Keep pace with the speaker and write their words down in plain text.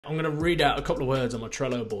I'm going to read out a couple of words on my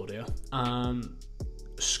Trello board here.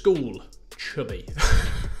 School, chubby.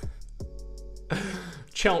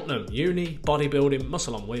 Cheltenham, uni, bodybuilding,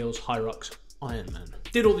 muscle on wheels, Hyrox, Ironman.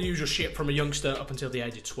 Did all the usual shit from a youngster up until the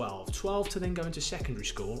age of 12. 12 to then go into secondary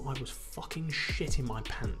school, I was fucking shitting my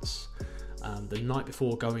pants. The night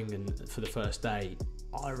before going in for the first day,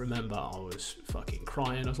 I remember I was fucking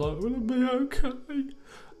crying. I was like, will it be okay?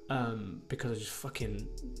 Because I just fucking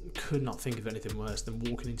could not think of anything worse than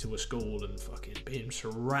walking into a school and fucking being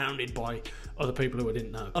surrounded by other people who I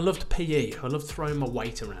didn't know. I loved PE. I loved throwing my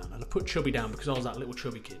weight around, and I put chubby down because I was that little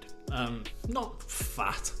chubby kid. Not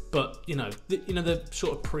fat, but you know the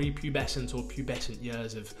sort of pre-pubescent or pubescent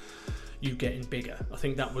years of you getting bigger. I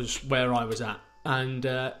think that was where I was at, and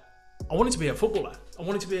I wanted to be a footballer. I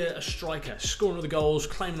wanted to be a striker, scoring all the goals,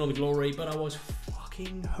 claiming all the glory, but I was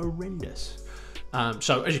fucking horrendous.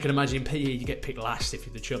 So as you can imagine, in PE you get picked last if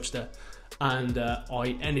you're the chubster, and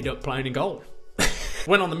I ended up playing in goal.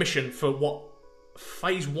 Went on the mission for what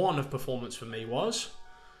phase 1 of performance for me was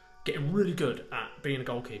getting really good at being a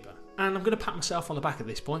goalkeeper. And I'm going to pat myself on the back at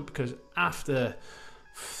this point, because after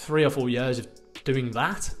 3 or 4 years of doing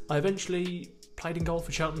that, I eventually played in goal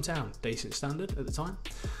for Cheltenham Town, decent standard at the time,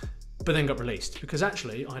 but then got released because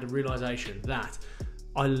actually I had a realisation that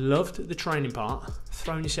I loved the training part,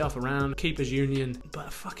 throwing yourself around, keepers union, but I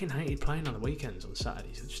fucking hated playing on the weekends on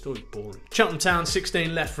Saturdays. I just thought it was boring. Cheltenham Town,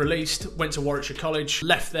 16, left, released, went to Warwickshire College,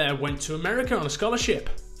 left there, went to America on a scholarship.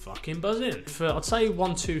 Fucking buzzing. For I'd say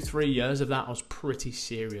 1, 2, 3 years of that, I was pretty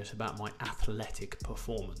serious about my athletic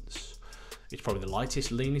performance. It's probably the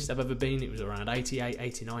lightest, leanest I've ever been. It was around 88,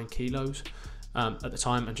 89 kilos at the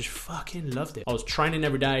time, and just fucking loved it. I was training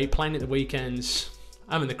every day, playing at the weekends,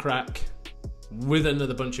 having the crack with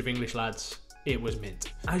another bunch of English lads. It was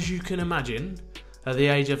mint. As you can imagine, at the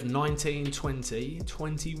age of 19, 20,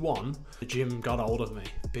 21, the gym got hold of me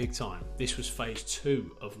big time. This was phase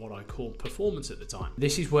 2 of what I called performance at the time.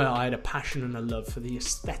 This is where I had a passion and a love for the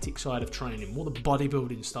aesthetic side of training, more the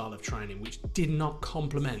bodybuilding style of training, which did not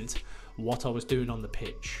complement what I was doing on the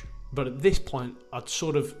pitch. But at this point, I'd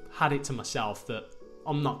sort of had it to myself that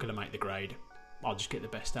I'm not going to make the grade. I'll just get the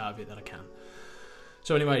best out of it that I can.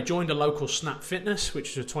 So anyway, joined a local Snap Fitness,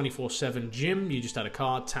 which is a 24/7 gym. You just had a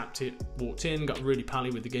card, tapped it, walked in, got really pally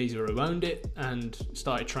with the geezer who owned it, and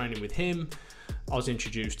started training with him. I was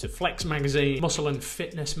introduced to Flex magazine, Muscle and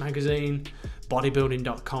Fitness magazine,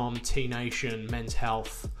 bodybuilding.com, T-Nation, Men's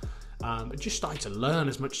Health. I just started to learn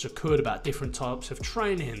as much as I could about different types of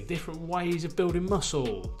training, different ways of building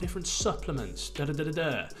muscle, different supplements,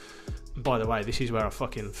 da-da-da-da-da. By the way, this is where I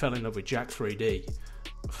fucking fell in love with Jack 3D,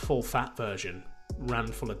 full fat version, ran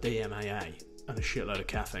full of DMAA and a shitload of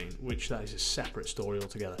caffeine, which that is a separate story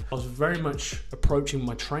altogether. I was very much approaching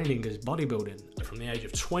my training as bodybuilding from the age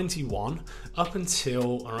of 21 up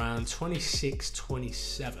until around 26,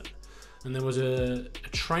 27. And there was a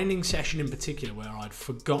training session in particular where I'd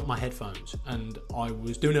forgot my headphones and I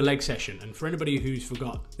was doing a leg session. And for anybody who's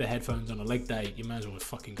forgot their headphones on a leg day, you may as well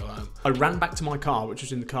fucking go home. I ran back to my car, which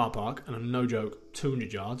was in the car park, and I'm no joke,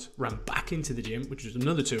 200 yards, ran back into the gym, which was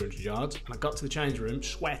another 200 yards, and I got to the change room,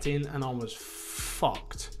 sweating, and I was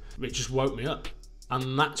fucked. It just woke me up.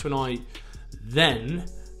 And that's when I then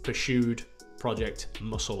pursued Project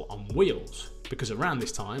Muscle on Wheels, because around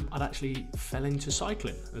this time, I'd actually fell into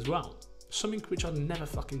cycling as well. Something which I never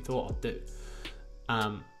fucking thought I'd do.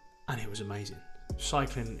 And it was amazing.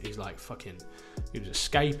 Cycling is like fucking, it was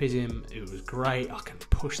escapism, it was great, I can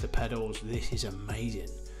push the pedals, this is amazing.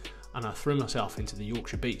 And I threw myself into the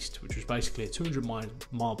Yorkshire Beast, which was basically a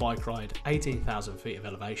 200-mile bike ride, 18,000 feet of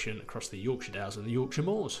elevation across the Yorkshire Dales and the Yorkshire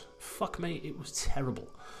Moors. Fuck me, it was terrible.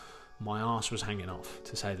 My arse was hanging off,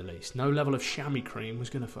 to say the least. No level of chamois cream was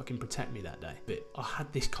going to fucking protect me that day. But I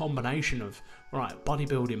had this combination of, right,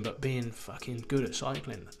 bodybuilding, but being fucking good at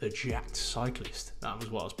cycling. The jacked cyclist. That was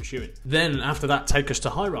what I was pursuing. Then, after that, take us to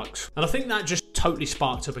Hyrox. And I think that just totally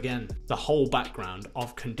sparked up again the whole background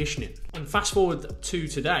of conditioning. And fast forward to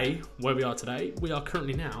today, where we are today, we are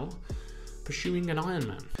currently now pursuing an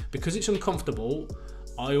Ironman. Because it's uncomfortable,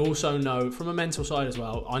 I also know, from a mental side as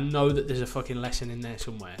well, I know that there's a fucking lesson in there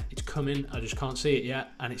somewhere. It's coming, I just can't see it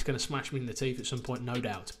yet, and it's going to smash me in the teeth at some point, no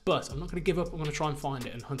doubt. But I'm not going to give up, I'm going to try and find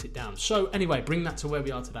it and hunt it down. So anyway, bring that to where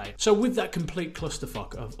we are today. So with that complete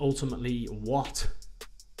clusterfuck of ultimately what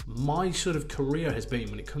my sort of career has been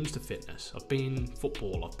when it comes to fitness. I've been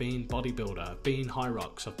football, I've been bodybuilder, I've been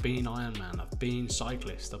Hyrox, I've been Ironman, I've been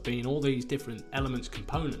cyclist, I've been all these different elements,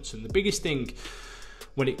 components, and the biggest thing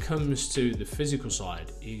when it comes to the physical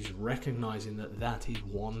side is recognizing that that is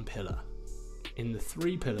one pillar in the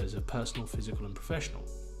 3 pillars of personal, physical and professional.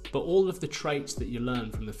 But all of the traits that you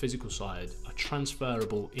learn from the physical side are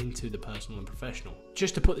transferable into the personal and professional.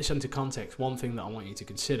 Just to put this into context, one thing that I want you to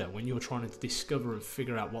consider when you're trying to discover and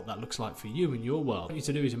figure out what that looks like for you in your world, what you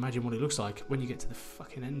to do is imagine what it looks like when you get to the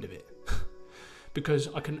fucking end of it. Because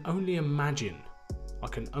I can only imagine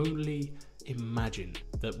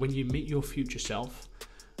that when you meet your future self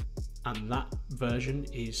and that version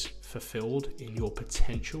is fulfilled in your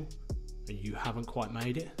potential and you haven't quite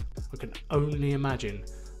made it, I can only imagine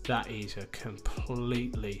that is a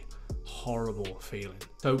completely horrible feeling.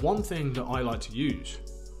 So one thing that I like to use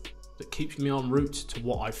that keeps me en route to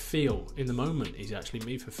what I feel in the moment is actually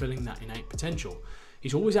me fulfilling that innate potential.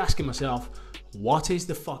 Is always asking myself, what is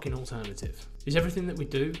the fucking alternative? Is everything that we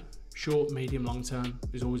do, short, medium, long term,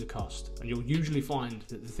 there's always a cost. And you'll usually find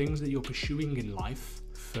that the things that you're pursuing in life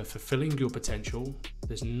for fulfilling your potential,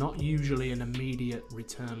 there's not usually an immediate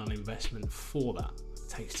return on investment for that. It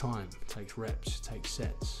takes time, it takes reps, it takes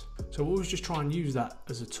sets. So always just try and use that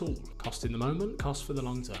as a tool. Cost in the moment, cost for the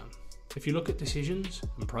long term. If you look at decisions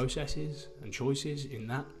and processes and choices in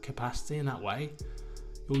that capacity, in that way,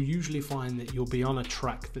 you'll usually find that you'll be on a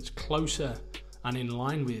track that's closer and in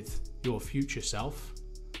line with your future self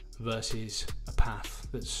versus a path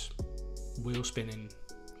that's wheel spinning,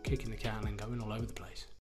 kicking the can and going all over the place.